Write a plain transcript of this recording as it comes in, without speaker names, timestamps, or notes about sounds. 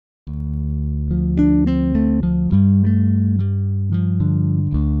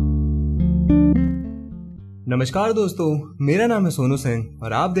नमस्कार दोस्तों, मेरा नाम है सोनू सिंह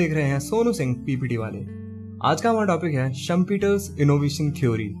और आप देख रहे हैं सोनू सिंह पीपीटी वाले। आज का हमारा टॉपिक है शम्पीटर्स इनोवेशन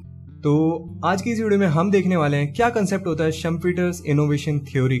थ्योरी। तो आज की इस वीडियो में हम देखने वाले हैं क्या कंसेप्ट होता है शम्पीटर्स इनोवेशन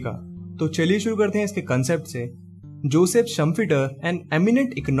थ्योरी का। तो चलिए शुरू करते हैं इसके कंसेप्ट से। Joseph शम्पीटर, an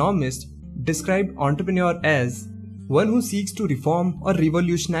eminent economist, described entrepreneur as one who seeks to reform or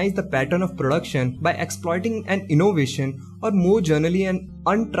revolutionize the pattern of production by exploiting an innovation or more generally an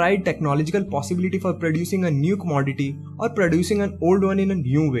untried technological possibility for producing a new commodity or producing an old one in a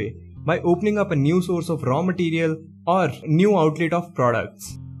new way by opening up a new source of raw material or new outlet of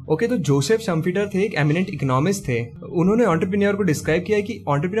products. Okay, तो Joseph शम्पीटर थे, एक eminent economist थे। उन्होंने entrepreneur को describe किया है कि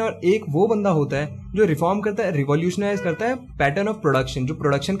entrepreneur एक वो बंदा होता है जो रिफॉर्म करता है, रिवॉल्यूशनाइज करता है पैटर्न ऑफ प्रोडक्शन। जो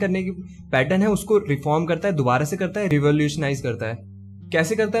प्रोडक्शन करने की पैटर्न है उसको रिफॉर्म करता है, दोबारा से करता है, रिवॉल्यूशनाइज करता है।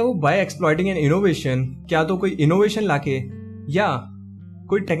 कैसे करता है वो? बाय एक्सप्लॉइटिंग एन इनोवेशन, क्या तो कोई इनोवेशन लाके या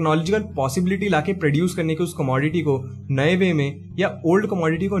कोई टेक्नोलॉजिकल पॉसिबिलिटी लाके प्रोड्यूस करने की उस कमोडिटी को नए वे में, या ओल्ड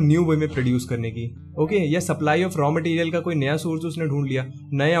कमोडिटी को न्यू वे में प्रोड्यूस करने की। ओके, या सप्लाई ऑफ रॉ मटेरियल का कोई नया सोर्स उसने ढूंढ लिया,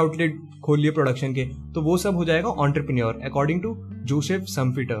 नए आउटलेट खोल लिए प्रोडक्शन के, तो वो सब हो जाएगा entrepreneur according to Joseph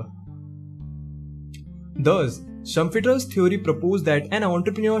शम्पीटर। Thus, Schumpeter's theory proposed that an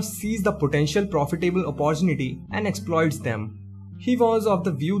entrepreneur sees the potential profitable opportunity and exploits them. He was of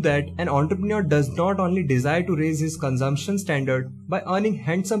the view that an entrepreneur does not only desire to raise his consumption standard by earning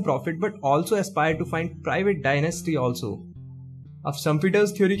handsome profit but also aspire to find private dynasty also. अब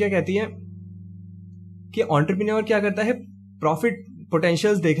Schumpeter's theory क्या कहती है कि entrepreneur क्या करता है? Profit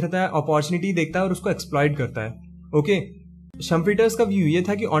potentials देखता है, अपॉर्चुनिटी देखता है और उसको एक्सप्लॉइट करता है। ओके, शम्पीटर्स का व्यू ये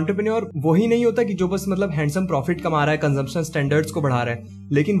था कि एंटरप्रेन्योर वही नहीं होता कि जो बस मतलब हैंडसम प्रॉफिट कमा रहा है, कंजम्पशन स्टैंडर्ड्स को बढ़ा रहा है,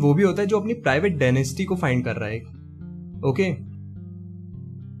 लेकिन वो भी होता है जो अपनी प्राइवेट डायनेस्टी को फाइंड कर रहा है। Okay,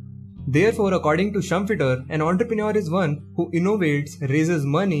 therefore, according to Schumpeter, an entrepreneur is one who innovates, raises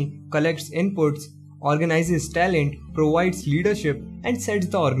money, collects inputs, organizes talent, provides leadership, and sets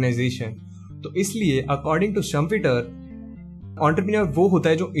the organization. तो इसलिए according to Schumpeter, एंटरप्रेन्योर वो होता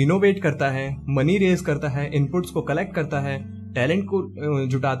है जो इनोवेट करता है, मनी रेज करता है, इनपुट्स को कलेक्ट करता है, टैलेंट को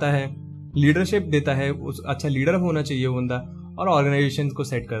जुटाता है, लीडरशिप देता है, अच्छा लीडर होना चाहिए वो बंदा, और ऑर्गेनाइजेशन को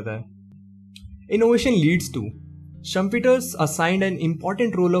सेट करता है। Innovation leads to Schumpeter's assigned an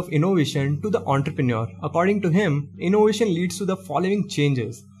important role of innovation to the entrepreneur. According to him, innovation leads to the following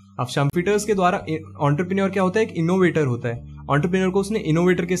changes. अब Schumpeter's के द्वारा entrepreneur क्या होता है? एक innovator होता है। entrepreneur को उसने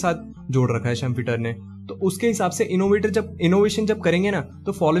innovator के साथ जोड़ रखा है Schumpeter ने। तो उसके हिसाब से innovation जब करेंगे ना,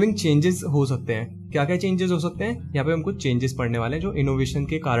 तो following changes हो सकते हैं। क्या क्या changes हो सकते हैं? यहाँ पे हम कुछ changes पढ़ने वाले हैं जो innovation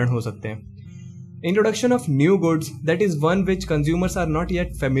के कारण हो सकते हैं। Introduction of new goods, that is one which consumers are not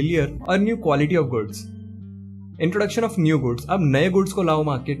yet familiar, or new quality of goods. Introduction of new goods, अब नए गुड्स को लाओ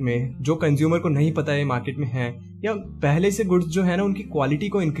मार्केट में जो कंज्यूमर को नहीं पता है मार्केट में है, या पहले से गुड्स जो है ना उनकी क्वालिटी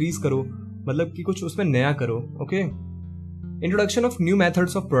को इंक्रीज करो, मतलब कि कुछ उसमें नया करो। Okay, introduction of new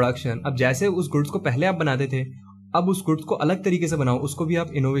methods of production, अब जैसे उस गुड्स को पहले आप बनाते थे, अब उस गुड्स को अलग तरीके से बनाओ, उसको भी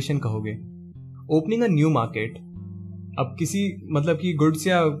आप इनोवेशन कहोगे। ओपनिंग अ न्यू मार्केट, अब किसी मतलब कि गुड्स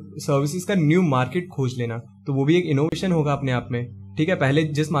या सर्विसेज का न्यू मार्केट खोज लेना, तो वो भी एक इनोवेशन होगा अपने आप में। ठीक है, पहले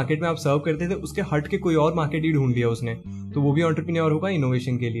जिस मार्केट में आप सर्व करते थे उसके हट के कोई और मार्केट ही ढूंढ लिया उसने, तो वो भी एंटरप्रेन्योर होगा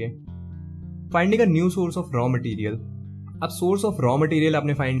इनोवेशन के लिए। Finding a new source of raw material, अब सोर्स ऑफ रॉ मटेरियल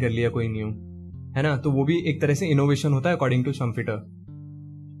आपने फाइंड कर लिया कोई न्यू, है ना, तो वो भी एक तरह से इनोवेशन होता है according to शम्पीटर।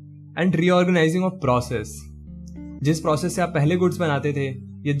 And reorganising of process, जिस प्रोसेस से आप पहले गुड्स बनाते थे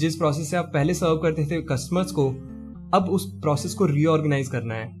या जिस प्रोसेस से आप पहले सर्व करते थे कस्टमर्स को, अब उस प्रोसेस को रीऑर्गेनाइज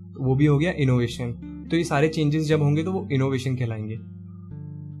करना है, तो वो भी हो गया इनोवेशन। तो ये सारे चेंजेस जब होंगे तो वो इनोवेशन कहलाएंगे।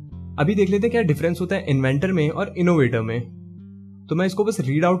 अभी देख लेते हैं क्या डिफरेंस होता है इन्वेंटर में और इनोवेटर में। तो मैं इसको बस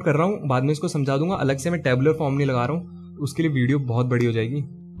रीड आउट कर रहा हूँ, बाद में इसको समझा दूंगा, अलग से मैं टेबुलर फॉर्म नहीं लगा रहा हूँ, उसके लिए वीडियो बहुत बड़ी हो जाएगी।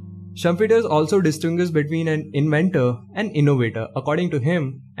 Schumpeter also distinguishes between an inventor and innovator. According to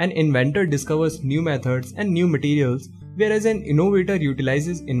him, an inventor discovers new methods and new materials, whereas an innovator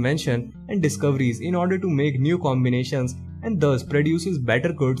utilizes invention and discoveries in order to make new combinations and thus produces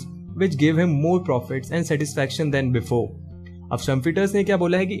better goods which give him more profits and satisfaction than before. अब Schumpeter ने क्या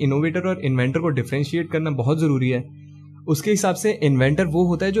बोला है कि innovator और inventor को differentiate करना बहुत जरूरी है। उसके हिसाब से इन्वेंटर वो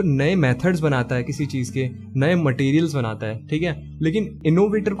होता है जो नए मेथड्स बनाता है, किसी चीज के नए मटेरियल्स बनाता है, ठीक है, लेकिन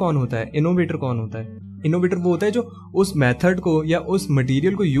इनोवेटर कौन होता है? इनोवेटर वो होता है जो उस मेथड को या उस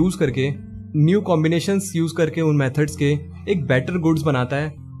मटेरियल को यूज करके, न्यू कॉम्बिनेशंस यूज करके उन मेथड्स के एक बेटर गुड्स बनाता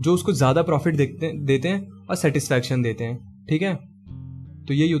है जो उसको ज्यादा प्रॉफिट देते हैं और सेटिस्फैक्शन देते हैं। ठीक है,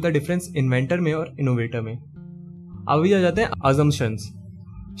 तो यही होता है डिफरेंस इन्वेंटर में और इनोवेटर में। अभी आ जाते हैं assumptions.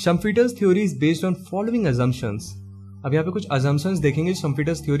 Schumpeter's theory is based on following assumptions. अब यहाँ पे कुछ assumptions देखेंगे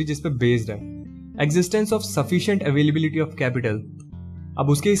Schumpeter's theory जिस पे बेस्ड है। Existence of sufficient availability of capital, अब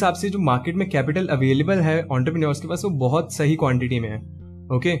उसके हिसाब से जो मार्केट में कैपिटल अवेलेबल है एंटरप्रेन्योर्स के पास वो बहुत सही क्वांटिटी में है।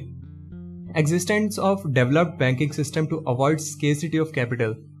 Okay, existence of developed banking system to avoid scarcity of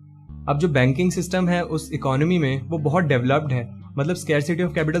capital. अब जो बैंकिंग सिस्टम है उस इकोनॉमी में वो बहुत डेवलप्ड है, मतलब स्केर्सिटी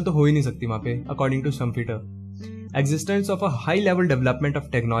ऑफ कैपिटल तो हो ही नहीं सकती वहां पे according to शम्पीटर। Existence of a high level development of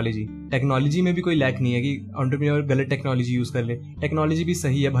technology, technology में भी कोई लैक नहीं है कि एंटरप्रेन्योर गलत टेक्नोलॉजी यूज कर ले, टेक्नोलॉजी भी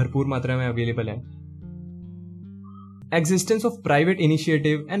सही है, भरपूर मात्रा में अवेलेबल है। Existence of private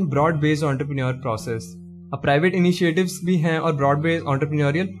initiative and broad based entrepreneur process, अब प्राइवेट इनिशिएटिव्स भी हैं और ब्रॉड बेस्ड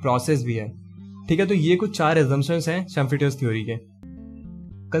एंटरप्रेन्योरियल प्रोसेस भी है। ठीक है, तो ये कुछ 4 assumptions हैं शम्पीटर्स थ्योरी के।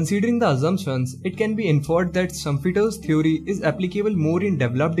 Considering the assumptions, it can be inferred that Schumpeter's theory is applicable more in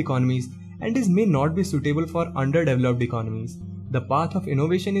developed economies and may not be suitable for underdeveloped economies. The path of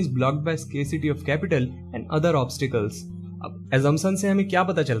innovation is blocked by scarcity of capital and other obstacles. अब assumption से हमें क्या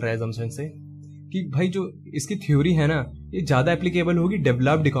पता चल रहा है assumption से कि भाई जो इसकी थ्योरी है ना ये ज़्यादा एप्लीकेबल होगी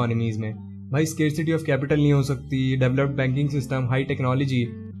डेवलप्ड इकोनॉमीज में। भाई स्केर्सिटी ऑफ कैपिटल नहीं हो सकती, developed banking system, high technology,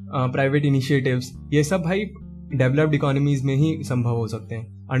 private initiatives, ये सब भाई डेवलप्ड इकोनॉमीज में ही संभव हो सकते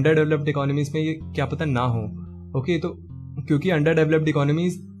हैं। अंडर डेवलप्ड इकोनॉमीज में ये क्या पता ना हो। ओके, तो क्योंकि अंडर डेवलप्ड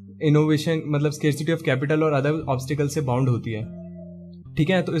इकोनॉमीज इनोवेशन मतलब स्केर्सिटी ऑफ कैपिटल और अदर ऑब्स्टिकल से बाउंड होती है। ठीक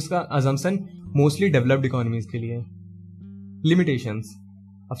है, तो इसका अजम्पशन मोस्टली डेवलप्ड इकोनॉमीज के लिए। लिमिटेशंस,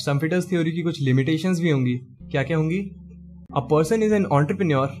 अब शम्पीटर्स थ्योरी की कुछ लिमिटेशंस भी होंगी। क्या क्या होंगी? A person is an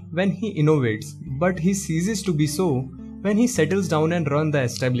entrepreneur when he innovates but he ceases to be so when he settles down and run the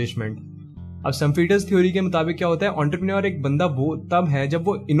establishment. अब शम्पीटर्स थ्योरी के मुताबिक क्या होता है, एंटरप्रेन्योर एक बंदा वो तब है जब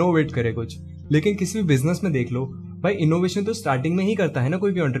वो इनोवेट करे कुछ। लेकिन किसी भी बिजनेस में देख लो भाई, इनोवेशन तो स्टार्टिंग में ही करता है ना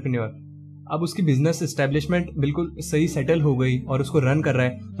कोई भी एंटरप्रेन्योर। अब उसकी बिजनेस एस्टेब्लिशमेंट बिल्कुल सही सेटल हो गई और उसको रन कर रहा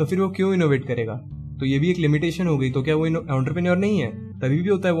है, तो फिर वो क्यों इनोवेट करेगा? तो ये भी एक लिमिटेशन हो गई। तो क्या वो एंटरप्रेन्योर नहीं है? तभी भी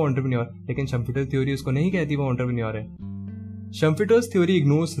होता है वो एंटरप्रेन्योर, लेकिन शम्पीटर थ्योरी उसको नहीं कहती वो एंटरप्रेन्योर है। शम्पीटर्स theory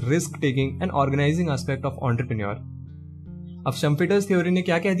ignores risk taking and organising aspect of entrepreneur. अब शम्पीटर्स थ्योरी ने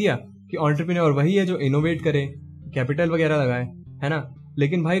क्या कह दिया कि एंटरप्रेन्योर वही है जो इनोवेट करे, कैपिटल वगैरह लगाए, है ना,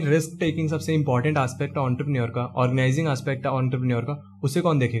 लेकिन भाई रिस्क टेकिंग सबसे इंपॉर्टेंट एस्पेक्ट है एंटरप्रेन्योर का, ऑर्गेनाइजिंग एस्पेक्ट है एंटरप्रेन्योर का, उसे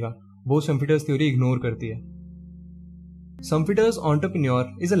कौन देखेगा? वो शम्पीटर्स थ्योरी इग्नोर करती है। Schumpeter's entrepreneur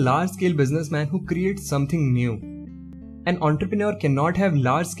is a large-scale businessman who creates something new. An entrepreneur cannot have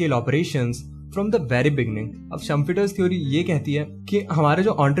large-scale operations from the very beginning. अब Schumpeter's theory ये कहती है कि हमारा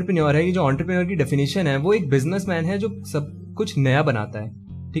जो entrepreneur है, ये जो entrepreneur की definition है, वो एक businessman है जो सब कुछ नया बनाता है।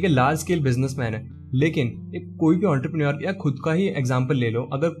 ठीक है, लार्ज स्केल बिजनेसमैन है। लेकिन एक कोई भी एंटरप्रेन्योर या खुद का ही एग्जांपल ले लो,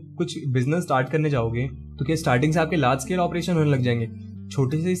 अगर कुछ बिजनेस स्टार्ट करने जाओगे तो क्या स्टार्टिंग से आपके लार्ज स्केल ऑपरेशन होने लग जाएंगे?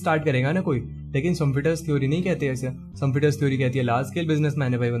 छोटे से ही स्टार्ट करेगा ना कोई। लेकिन शम्पीटर्स थ्योरी नहीं कहती ऐसे। शम्पीटर्स थ्योरी कहती है लार्ज स्केल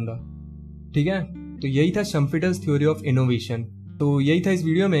बिजनेसमैन है भाई बंदा। ठीक है, तो यही था शम्पीटर्स थ्योरी ऑफ इनोवेशन। तो यही था इस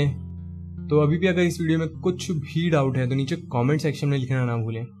वीडियो में। तो अभी भी अगर इस वीडियो में कुछ भी डाउट है तो नीचे कमेंट सेक्शन में लिखना ना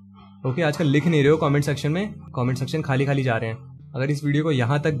भूलें। ओके, आजकल लिख नहीं रहे हो कमेंट सेक्शन में, कमेंट सेक्शन खाली खाली जा रहे हैं। अगर इस वीडियो को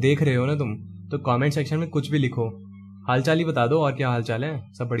यहाँ तक देख रहे हो ना तुम, तो कमेंट सेक्शन में कुछ भी लिखो, हालचाल ही बता दो। और क्या हालचाल है,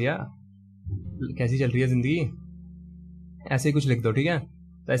 सब बढ़िया, कैसी चल रही है जिंदगी, ऐसे ही कुछ लिख दो। ठीक है,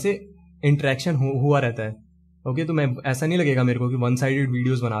 तो ऐसे इंटरेक्शन हुआ रहता है। ओके, तो मैं ऐसा नहीं लगेगा मेरे को कि वन साइडेड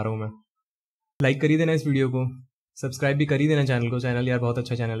वीडियोस बना रहा हूँ मैं। लाइक कर ही देना इस वीडियो को, सब्सक्राइब भी कर ही देना चैनल को। चैनल यार बहुत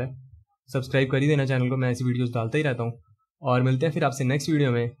अच्छा चैनल है, सब्सक्राइब कर ही देना चैनल को, मैं ऐसी वीडियोस डालता ही रहता हूँ। और मिलते हैं फिर आपसे नेक्स्ट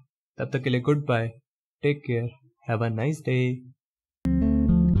वीडियो में, तब तक के लिए good bye, take care, have a nice day.